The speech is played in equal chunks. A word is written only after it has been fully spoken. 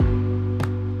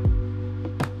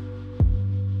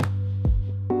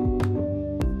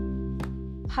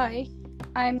Hi,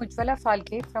 I'm Ujjwala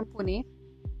Phalke from Pune.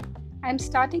 I'm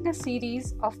starting a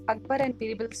series of Akbar and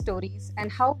Birbal stories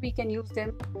and how we can use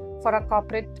them for our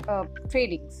corporate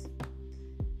tradings.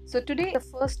 So today, the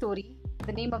first story,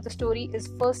 the name of the story is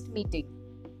First Meeting.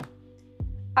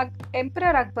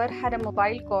 Emperor Akbar had a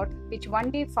mobile court which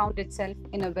one day found itself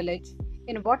in a village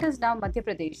in what is now Madhya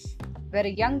Pradesh, where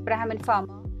a young Brahmin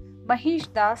farmer,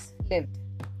 Mahesh Das, lived.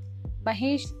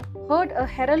 Mahesh heard a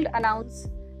herald announce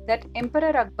that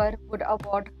Emperor Akbar would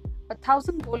award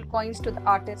 1,000 gold coins to the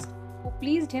artist who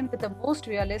pleased him with the most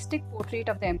realistic portrait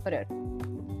of the emperor.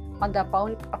 On the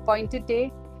appointed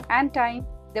day and time,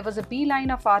 there was a beeline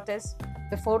of artists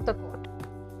before the court.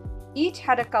 Each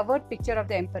had a covered picture of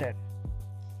the emperor.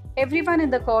 Everyone in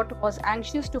the court was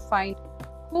anxious to find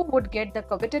who would get the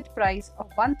coveted prize of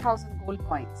 1,000 gold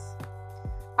coins.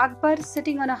 Akbar,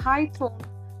 sitting on a high throne,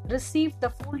 received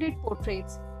the folded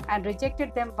portraits and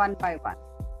rejected them one by one,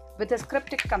 with his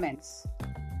cryptic comments.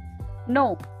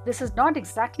 No, this is not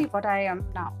exactly what I am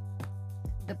now.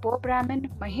 The poor Brahmin,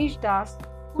 Mahesh Das,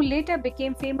 who later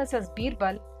became famous as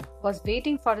Birbal, was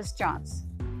waiting for his chance.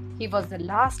 He was the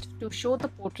last to show the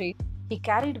portrait he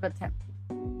carried with him.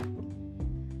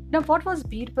 Now, what was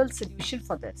Birbal's solution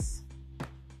for this?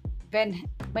 When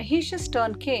Mahesh's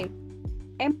turn came,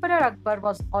 Emperor Akbar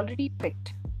was already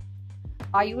picked.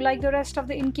 Are you like the rest of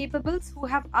the incapables who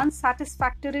have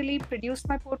unsatisfactorily produced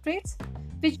my portraits,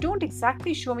 which don't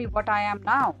exactly show me what I am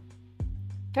now?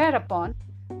 Whereupon,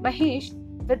 Mahesh,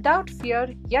 without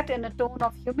fear yet in a tone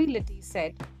of humility,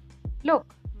 said,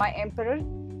 Look, my emperor,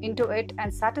 into it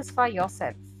and satisfy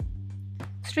yourself.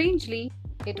 Strangely,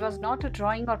 it was not a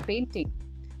drawing or painting,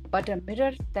 but a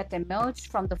mirror that emerged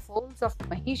from the folds of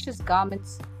Mahesh's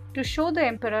garments to show the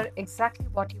emperor exactly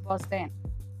what he was then.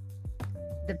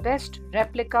 The best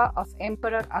replica of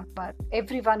Emperor Akbar,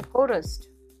 everyone chorused.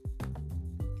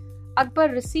 Akbar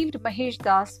received Mahesh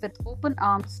Das with open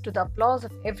arms to the applause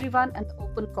of everyone in the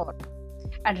open court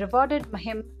and rewarded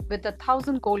him with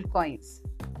 1,000 gold coins.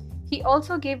 He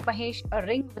also gave Mahesh a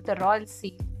ring with a royal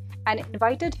seal and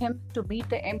invited him to meet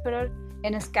the emperor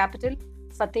in his capital,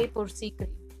 Fatehpur Sikri.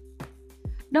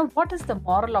 Now, what is the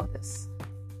moral of this?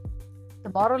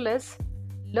 The moral is,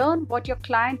 learn what your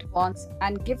client wants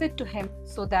and give it to him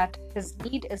so that his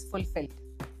need is fulfilled.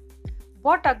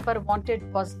 What Akbar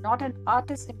wanted was not an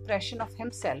artist's impression of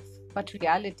himself, but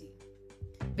reality,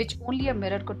 which only a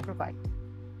mirror could provide.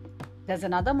 There's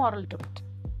another moral to it.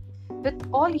 With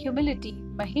all humility,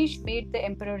 Mahesh made the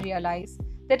emperor realize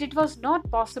that it was not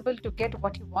possible to get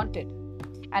what he wanted,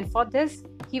 and for this,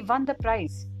 he won the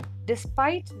prize,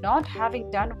 despite not having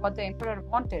done what the emperor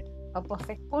wanted, a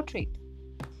perfect portrait.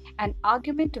 An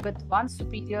argument with one's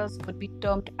superiors would be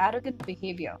termed arrogant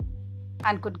behavior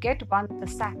and could get one the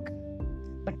sack.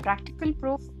 But practical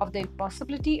proof of the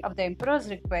impossibility of the emperor's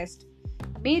request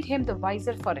made him the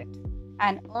wiser for it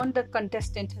and earned the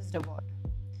contestant his reward.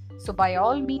 So, by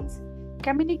all means,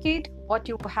 communicate what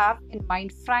you have in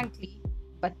mind frankly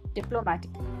but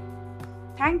diplomatically.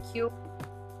 Thank you.